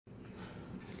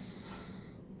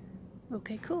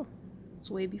Okay, cool.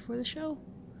 It's way before the show.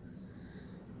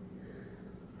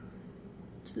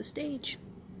 It's the stage.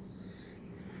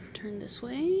 Turn this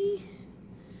way.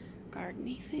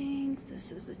 Gardening things.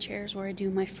 This is the chairs where I do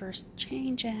my first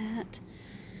change at.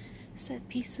 Set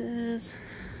pieces.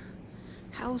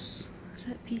 House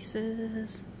set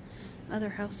pieces. Other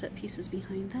house set pieces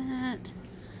behind that.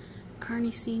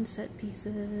 Carney scene set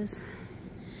pieces.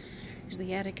 There's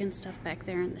the attic and stuff back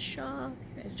there in the shop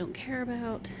you guys don't care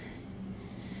about.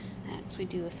 That's, we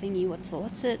do a thingy,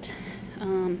 what's it?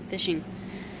 Fishing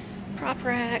prop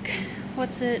rack,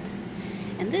 what's it?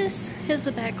 And this is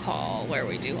the back hall where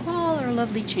we do all our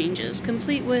lovely changes,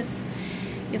 complete with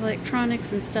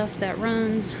electronics and stuff that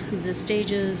runs the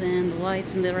stages and the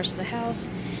lights and the rest of the house.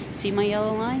 See my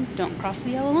yellow line? Don't cross the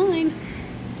yellow line.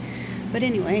 But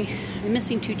anyway, I'm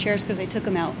missing two chairs because I took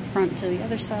them out front to the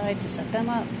other side to set them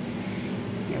up.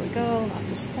 Here we go,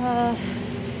 lots of stuff.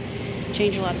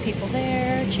 Change a lot of people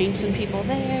there, change some people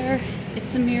there.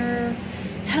 It's a mirror.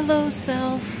 Hello,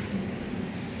 self.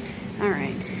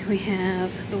 Alright, we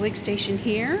have the wig station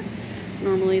here.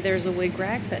 Normally there's a wig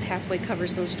rack that halfway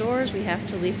covers those doors. We have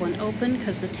to leave one open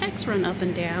because the techs run up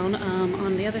and down.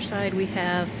 On the other side we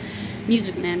have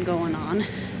Music Man going on,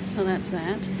 so that's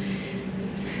that.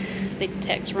 The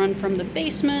techs run from the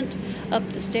basement up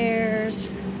the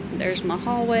stairs. There's my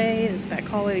hallway, this back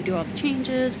hallway, we do all the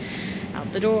changes.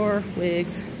 Out the door,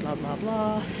 wigs, blah blah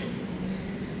blah.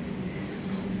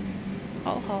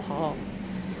 Hall, hall, hall.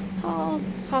 Hall,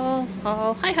 hall,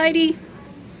 hall. Hi Heidi!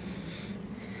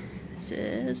 This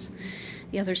is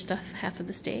the other stuff, half of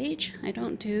the stage. I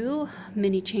don't do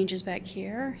many changes back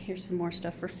here. Here's some more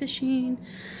stuff for fishing,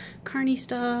 carny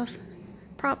stuff,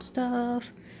 prop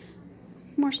stuff,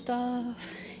 more stuff.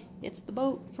 It's the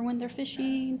boat for when they're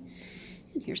fishing.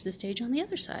 And here's the stage on the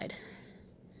other side.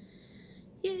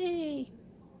 Yay!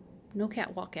 No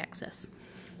catwalk access.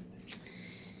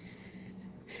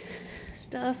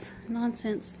 Stuff,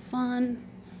 nonsense, fun.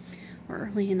 We're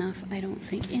early enough, I don't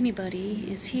think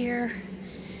anybody is here.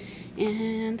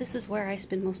 And this is where I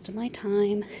spend most of my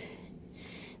time.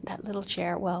 That little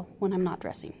chair, well, when I'm not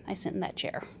dressing, I sit in that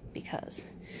chair because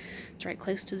it's right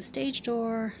close to the stage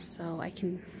door, so I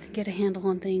can get a handle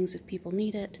on things if people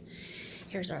need it.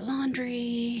 Here's our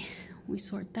laundry. We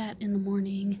sort that in the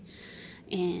morning.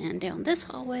 And down this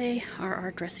hallway are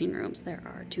our dressing rooms. There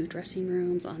are 2 dressing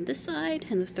rooms on this side,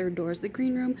 and the third door is the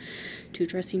green room. 2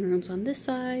 dressing rooms on this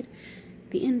side.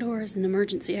 The indoor is an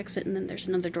emergency exit, and then there's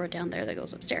another door down there that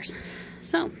goes upstairs.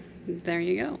 So, there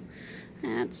you go.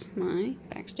 That's my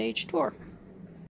backstage tour.